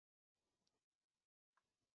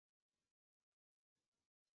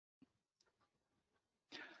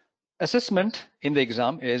Assessment in the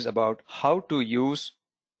exam is about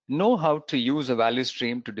know how to use a value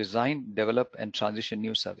stream to design, develop, and transition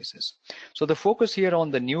new services. So the focus here on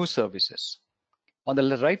the new services. On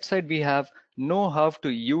the right side, we have know how to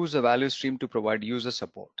use a value stream to provide user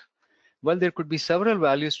support. Well, there could be several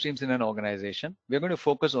value streams in an organization. We're going to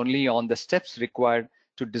focus only on the steps required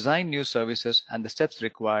to design new services and the steps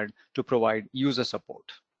required to provide user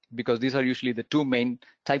support, because these are usually the two main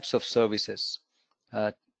types of services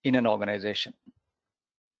in an organization.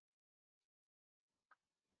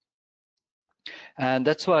 And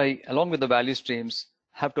that's why, along with the value streams,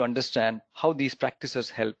 have to understand how these practices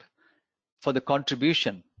help for the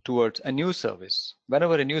contribution towards a new service.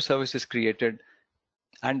 Whenever a new service is created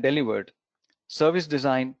and delivered, service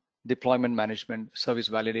design, deployment management, service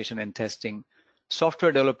validation and testing,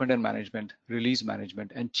 software development and management, release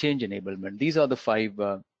management, and change enablement. These are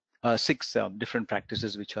the six different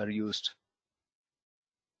practices which are used.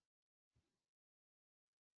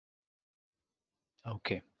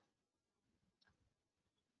 Okay.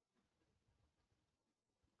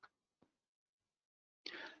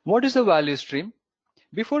 What is a value stream?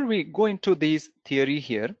 Before we go into these theory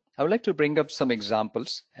here, I would like to bring up some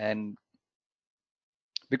examples, and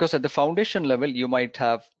because at the foundation level, you might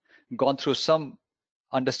have gone through some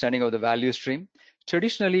understanding of the value stream.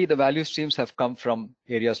 Traditionally, the value streams have come from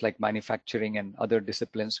areas like manufacturing and other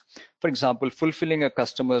disciplines. For example, fulfilling a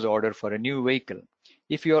customer's order for a new vehicle.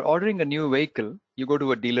 If you are ordering a new vehicle, you go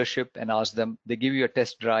to a dealership and ask them, they give you a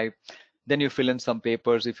test drive, then you fill in some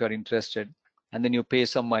papers if you're interested, and then you pay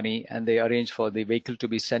some money and they arrange for the vehicle to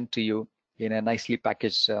be sent to you in a nicely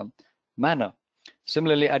packaged manner.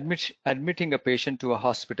 Similarly, admitting a patient to a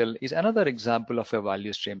hospital is another example of a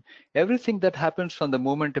value stream. Everything that happens from the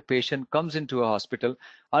moment a patient comes into a hospital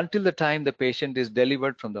until the time the patient is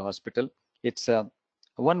delivered from the hospital, it's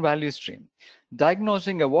one value stream.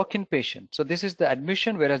 Diagnosing a walk-in patient. So this is the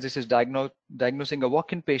admission, whereas this is diagnosing a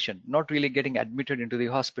walk-in patient, not really getting admitted into the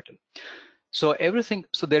hospital. So everything,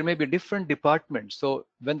 so there may be different departments. So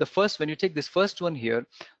when you take this first one here,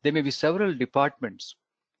 there may be several departments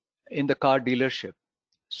in the car dealership,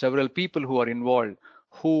 several people who are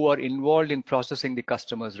involved in processing the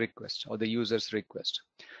customer's request or the user's request.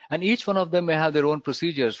 And each one of them may have their own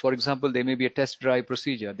procedures. For example, there may be a test drive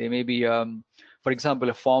procedure. There may be, for example,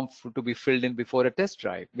 a form to be filled in before a test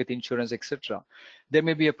drive with insurance, etc. There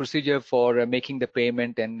may be a procedure for making the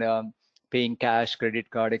payment and paying cash, credit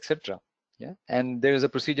card, etc. Yeah, and there is a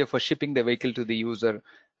procedure for shipping the vehicle to the user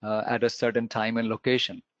at a certain time and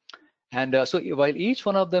location. And so while each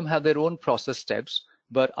one of them have their own process steps,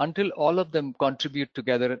 but until all of them contribute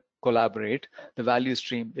together, collaborate, the value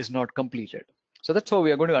stream is not completed. So that's how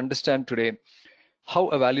we are going to understand today how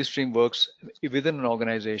a value stream works within an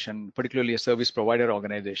organization, particularly a service provider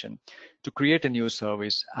organization, to create a new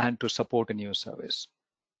service and to support a new service.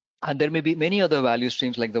 And there may be many other value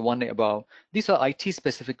streams like the one above. These are IT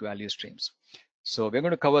specific value streams. So we're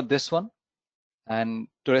going to cover this one. And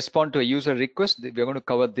to respond to a user request, we're going to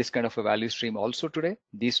cover this kind of a value stream also today,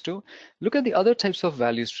 these two. Look at the other types of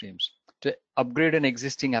value streams: to upgrade an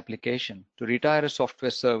existing application, to retire a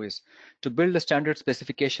software service, to build a standard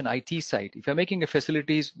specification IT site. If you're making a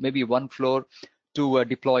facilities, maybe one floor, to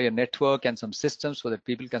deploy a network and some systems so that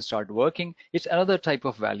people can start working, it's another type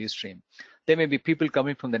of value stream. There may be people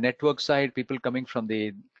coming from the network side, people coming from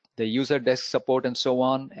the user desk support and so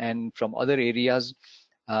on, and from other areas,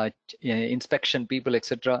 inspection people,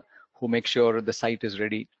 etc., who make sure the site is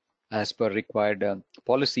ready as per required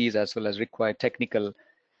policies as well as required technical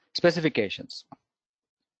specifications.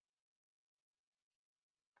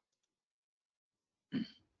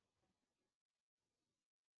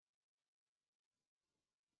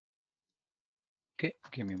 Okay,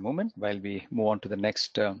 give me a moment while we move on to the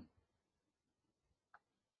next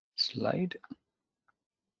slide.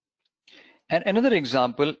 And another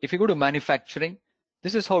example, if you go to manufacturing,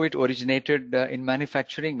 this is how it originated in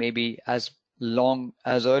manufacturing, maybe as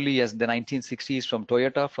early as the 1960s from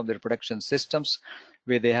Toyota, from their production systems,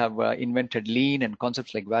 where they have invented lean and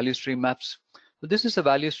concepts like value stream maps. So this is a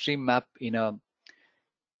value stream map in a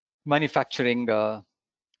manufacturing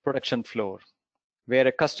production floor, where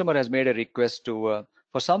a customer has made a request to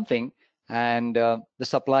for something, and the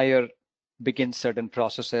supplier begins certain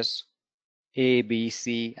processes, A, B,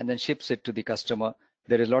 C, and then ships it to the customer.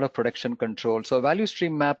 There is a lot of production control. So a value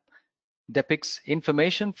stream map depicts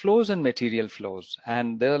information flows and material flows.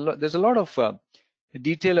 And there's a lot of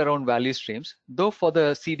detail around value streams. Though for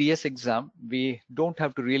the CDS exam, we don't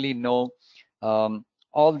have to really know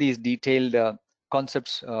all these detailed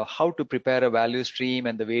concepts, how to prepare a value stream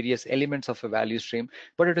and the various elements of a value stream.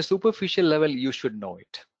 But at a superficial level, you should know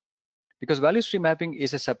it. because value stream mapping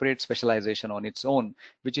is a separate specialization on its own,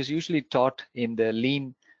 which is usually taught in the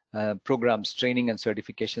lean programs, training and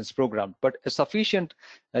certifications program. But a sufficient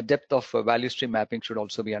depth of value stream mapping should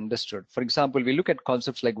also be understood. For example, we look at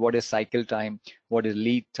concepts like what is cycle time, what is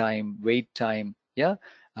lead time, wait time, yeah,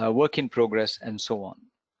 work in progress, and so on.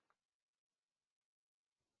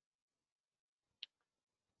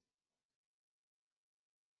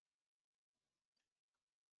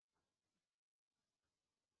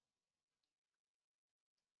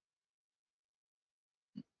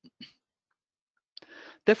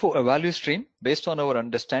 Therefore, a value stream, based on our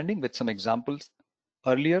understanding with some examples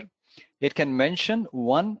earlier, it can mention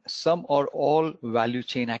one, some, or all value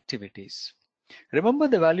chain activities. Remember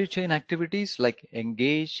the value chain activities like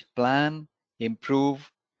engage, plan,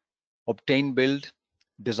 improve, obtain, build,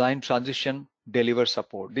 design, transition, deliver,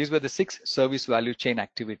 support. These were the 6 service value chain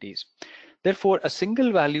activities. Therefore, a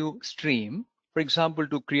single value stream, for example,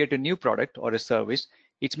 to create a new product or a service,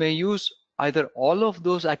 it may use either all of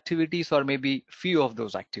those activities or maybe few of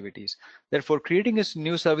those activities. Therefore, creating a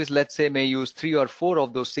new service, let's say, may use 3 or 4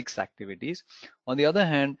 of those 6 activities. On the other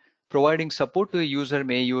hand, providing support to a user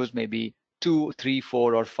may use maybe 2, 3,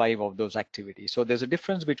 4, or 5 of those activities. So there's a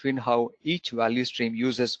difference between how each value stream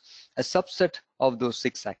uses a subset of those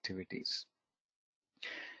 6 activities.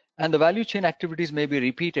 And the value chain activities may be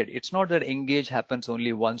repeated. It's not that engage happens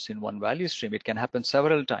only once in one value stream. It can happen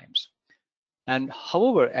several times. And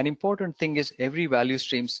however, an important thing is every value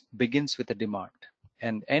stream begins with a demand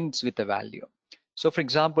and ends with a value. So for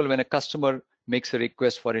example, when a customer makes a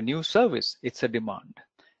request for a new service, it's a demand.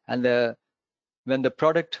 And when the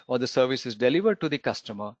product or the service is delivered to the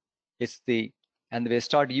customer, and they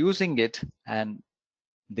start using it and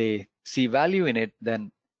they see value in it,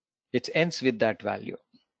 then it ends with that value.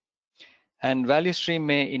 And value stream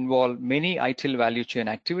may involve many ITIL value chain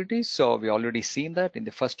activities. So we already seen that in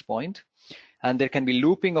the first point. And there can be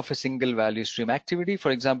looping of a single value stream activity.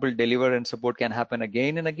 For example, deliver and support can happen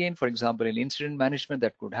again and again. For example, in incident management,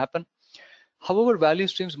 that could happen. However, value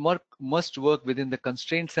streams must work within the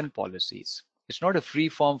constraints and policies. It's not a free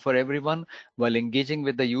form for everyone. While engaging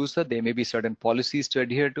with the user, there may be certain policies to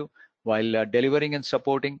adhere to. While delivering and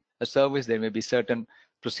supporting a service, there may be certain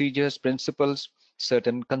procedures, principles,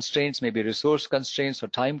 certain constraints, maybe resource constraints or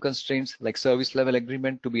time constraints like service level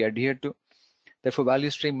agreement to be adhered to. Therefore, value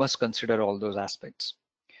stream must consider all those aspects.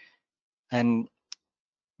 And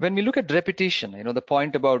when we look at repetition, the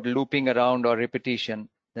point about looping around or repetition,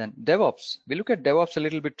 then DevOps, we look at DevOps a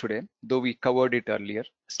little bit today, though we covered it earlier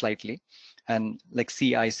slightly, and like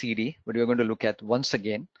CI/CD, but we're going to look at once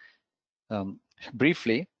again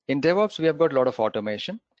briefly. In DevOps, we have got a lot of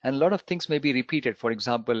automation and a lot of things may be repeated. For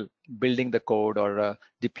example, building the code or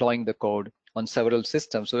deploying the code on several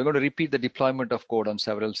systems. So we're going to repeat the deployment of code on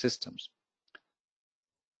several systems.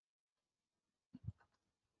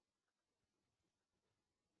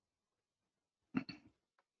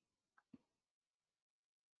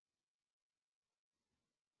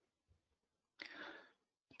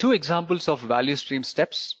 Two examples of value stream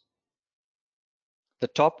steps, the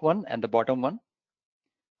top one and the bottom one.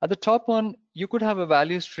 At the top one, you could have a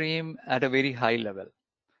value stream at a very high level.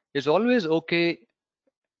 It's always okay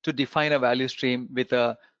to define a value stream with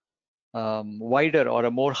a wider or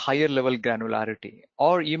a more higher level granularity.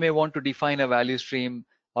 Or you may want to define a value stream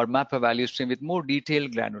or map a value stream with more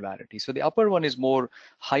detailed granularity. So the upper one is more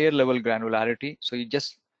higher level granularity. So it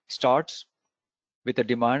just starts with a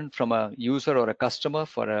demand from a user or a customer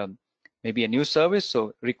for maybe a new service.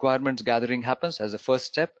 So requirements gathering happens as a first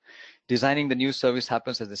step. Designing the new service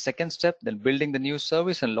happens as the second step, then building the new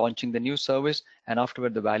service and launching the new service, and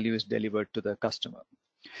afterward the value is delivered to the customer.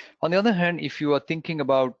 On the other hand, if you are thinking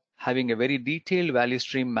about having a very detailed value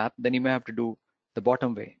stream map, then you may have to do the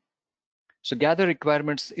bottom way. So gather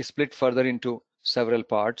requirements is split further into several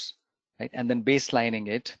parts, right? And then baselining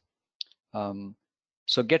it.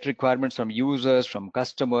 So get requirements from users, from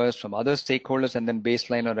customers, from other stakeholders, and then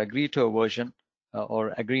baseline or agree to a version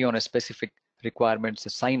or agree on a specific requirements, a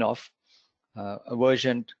sign off, a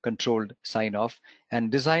version controlled sign off,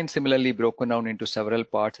 and design similarly broken down into several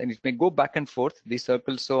parts, and it may go back and forth. These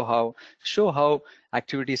circles show how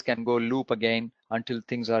activities can go loop again until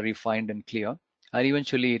things are refined and clear, and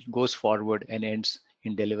eventually it goes forward and ends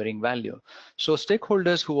in delivering value. So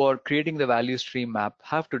stakeholders who are creating the value stream map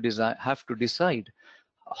have to decide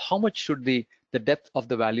how much should the depth of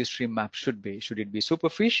the value stream map should be. Should it be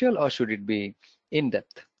superficial or should it be in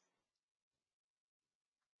depth?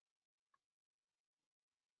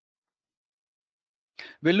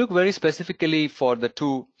 We'll look very specifically for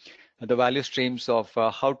the value streams of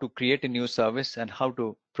how to create a new service and how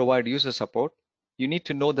to provide user support. You need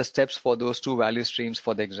to know the steps for those two value streams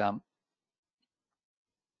for the exam.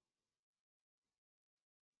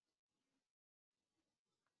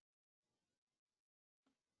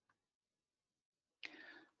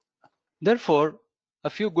 Therefore, a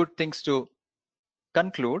few good things to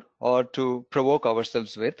conclude or to provoke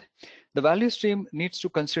ourselves with. The value stream needs to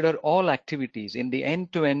consider all activities in the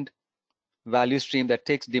end-to-end value stream that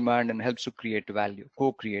takes demand and helps to create value,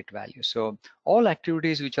 co-create value. So all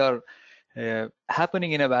activities which are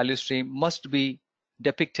happening in a value stream must be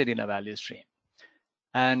depicted in a value stream.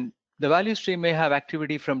 And the value stream may have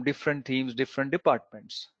activity from different teams, different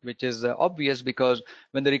departments, which is obvious because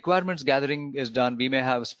when the requirements gathering is done, we may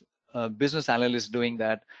have business analysts doing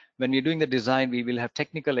that. When we're doing the design, we will have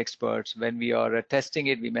technical experts. When we are testing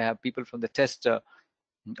it, we may have people from the test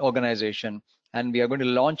organization. And we are going to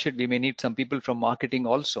launch it, we may need some people from marketing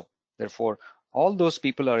also. Therefore, all those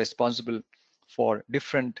people are responsible for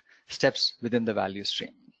different steps within the value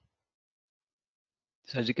stream.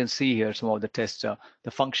 So as you can see here, some of the tests,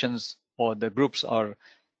 the functions or the groups are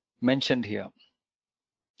mentioned here.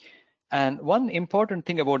 And one important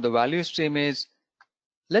thing about the value stream is,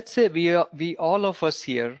 let's say we all of us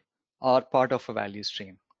here are part of a value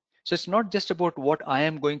stream. So it's not just about what I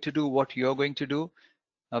am going to do, what you're going to do,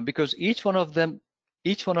 because each one of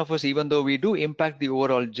us, even though we do impact the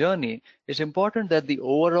overall journey, it's important that the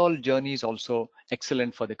overall journey is also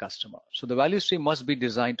excellent for the customer. So the value stream must be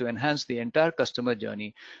designed to enhance the entire customer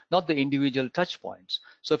journey, not the individual touch points.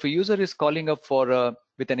 So if a user is calling up for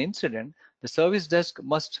with an incident, the service desk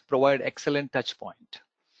must provide excellent touch point.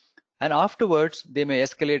 And afterwards, they may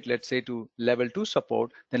escalate, let's say, to level 2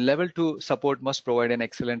 support. Then level 2 support must provide an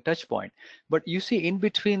excellent touch point. But you see, in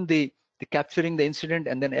between the capturing the incident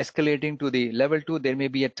and then escalating to the level 2, there may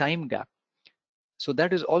be a time gap. So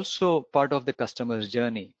that is also part of the customer's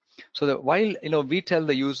journey. So that while we tell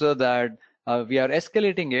the user that we are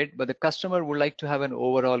escalating it, but the customer would like to have an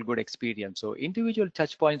overall good experience. So individual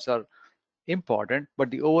touch points are important, but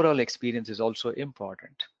the overall experience is also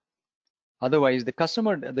important. Otherwise, the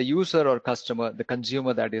customer, the user or customer, the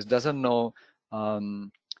consumer that is, doesn't know.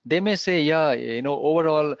 They may say, yeah,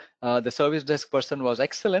 overall, the service desk person was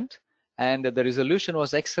excellent and the resolution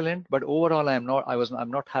was excellent, but overall, I'm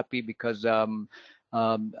not happy because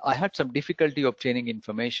I had some difficulty obtaining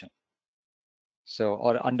information. So,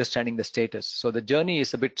 or understanding the status. So the journey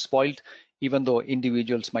is a bit spoiled, even though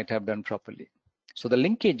individuals might have done properly. So the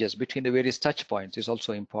linkages between the various touch points is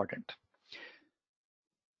also important.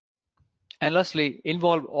 And lastly,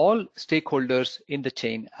 involve all stakeholders in the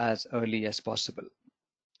chain as early as possible.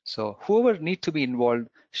 So whoever needs to be involved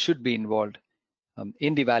should be involved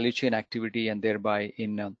in the value chain activity and thereby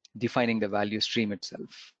in defining the value stream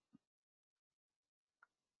itself.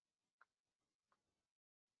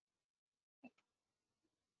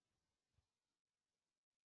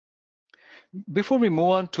 Before we move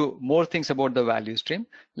on to more things about the value stream,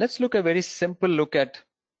 let's look a very simple look at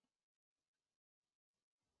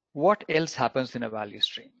what else happens in a value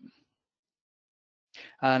stream.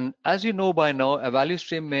 And as you know by now, a value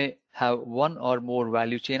stream may have one or more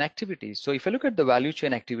value chain activities. So if I look at the value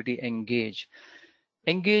chain activity, engage,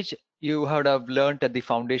 you would have learned at the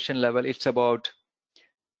foundation level, it's about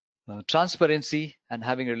transparency and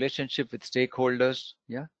having a relationship with stakeholders,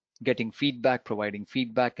 getting feedback, providing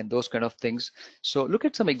feedback, and those kind of things. So look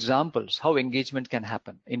at some examples how engagement can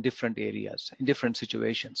happen in different areas, in different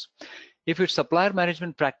situations. If it's supplier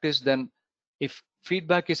management practice, then if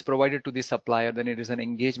feedback is provided to the supplier, then it is an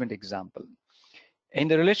engagement example. In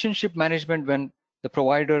the relationship management, when the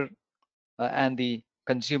provider and the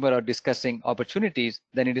consumer are discussing opportunities,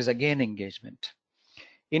 then it is again engagement.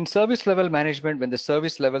 In service level management, when the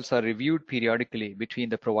service levels are reviewed periodically between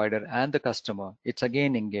the provider and the customer, it's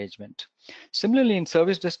again engagement. Similarly, in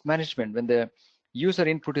service desk management, when the user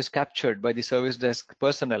input is captured by the service desk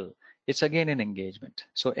personnel, it's again an engagement.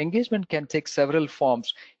 So engagement can take several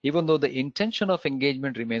forms, even though the intention of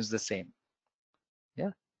engagement remains the same.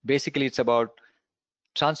 Basically, it's about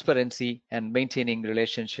transparency and maintaining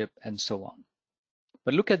relationship and so on.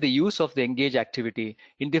 But look at the use of the engage activity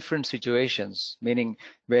in different situations, meaning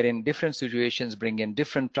wherein different situations bring in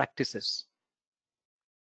different practices.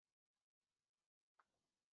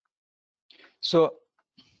 So,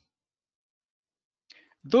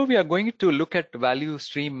 though we are going to look at value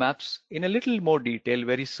stream maps in a little more detail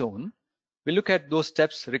very soon, we look at those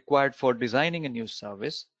steps required for designing a new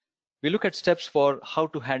service. We look at steps for how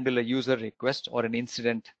to handle a user request or an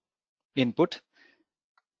incident input.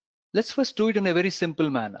 Let's first do it in a very simple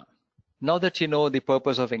manner. Now that you know the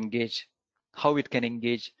purpose of engage, how it can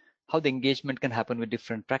engage, how the engagement can happen with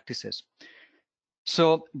different practices.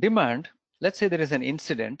 So demand, let's say there is an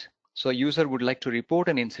incident. So a user would like to report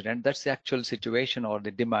an incident. That's the actual situation or the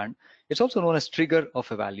demand. It's also known as trigger of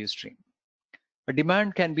a value stream. A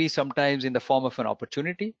demand can be sometimes in the form of an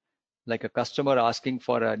opportunity, like a customer asking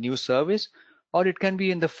for a new service, or it can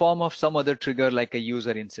be in the form of some other trigger like a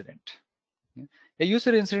user incident. A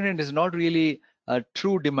user incident is not really a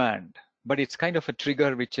true demand, but it's kind of a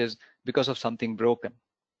trigger which is because of something broken.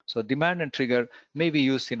 So demand and trigger may be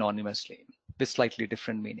used synonymously with slightly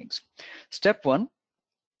different meanings. Step one,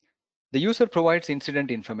 the user provides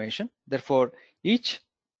incident information. Therefore, each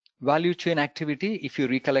value chain activity, if you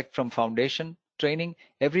recollect from foundation training,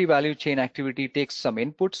 every value chain activity takes some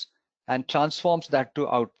inputs and transforms that to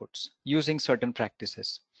outputs using certain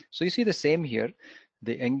practices. So you see the same here.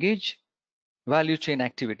 The engage value chain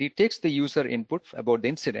activity takes the user input about the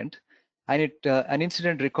incident, and an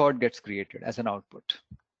incident record gets created as an output.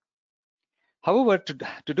 However,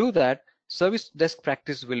 to do that, service desk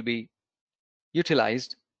practice will be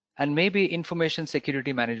utilized, and maybe information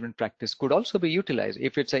security management practice could also be utilized.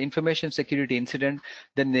 If it's an information security incident,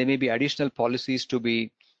 then there may be additional policies to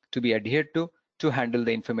be adhered to handle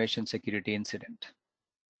the information security incident.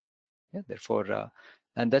 Yeah, therefore,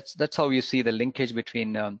 and that's how you see the linkage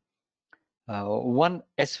between one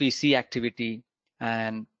SVC activity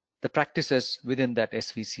and the practices within that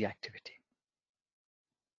SVC activity.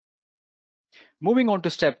 Moving on to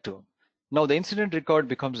step two. Now the incident record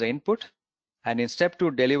becomes the input, and in step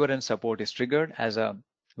two, deliver and support is triggered as a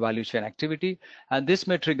value chain activity, and this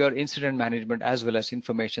may trigger incident management as well as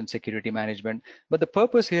information security management. But the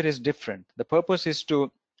purpose here is different. The purpose is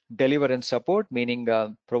to deliver and support, meaning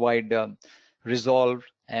provide, resolve,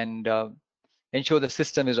 and ensure the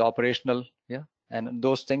system is operational, yeah, and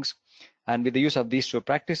those things. And with the use of these two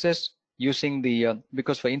practices, using the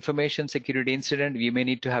because for information security incident, we may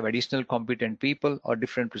need to have additional competent people or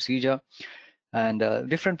different procedure, and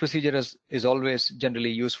different procedure is always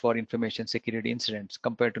generally used for information security incidents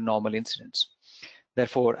compared to normal incidents.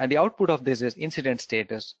 Therefore, and the output of this is incident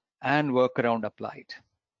status and workaround applied,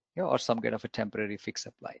 yeah, or some kind of a temporary fix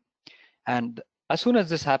applied. And as soon as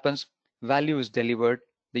this happens, value is delivered,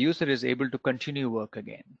 the user is able to continue work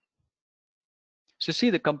again. So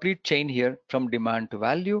see the complete chain here from demand to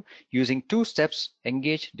value using two steps: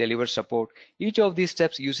 engage, deliver, support. Each of these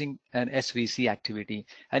steps using an SVC activity,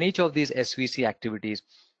 and each of these SVC activities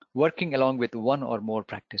working along with one or more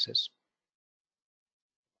practices.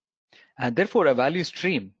 And therefore, a value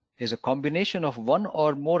stream is a combination of one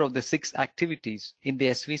or more of the 6 activities in the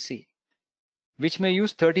SVC, which may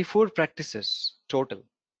use 34 practices total.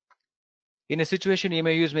 In a situation, you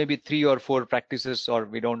may use maybe 3 or 4 practices, or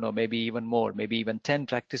we don't know, maybe even more, maybe even 10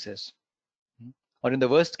 practices. Or in the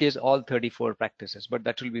worst case, all 34 practices, but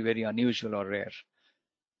that will be very unusual or rare.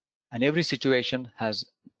 And every situation has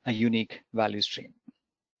a unique value stream.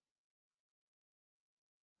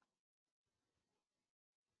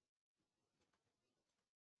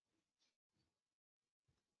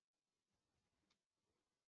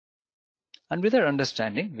 And with our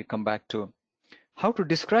understanding, we come back to how to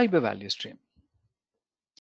describe a value stream.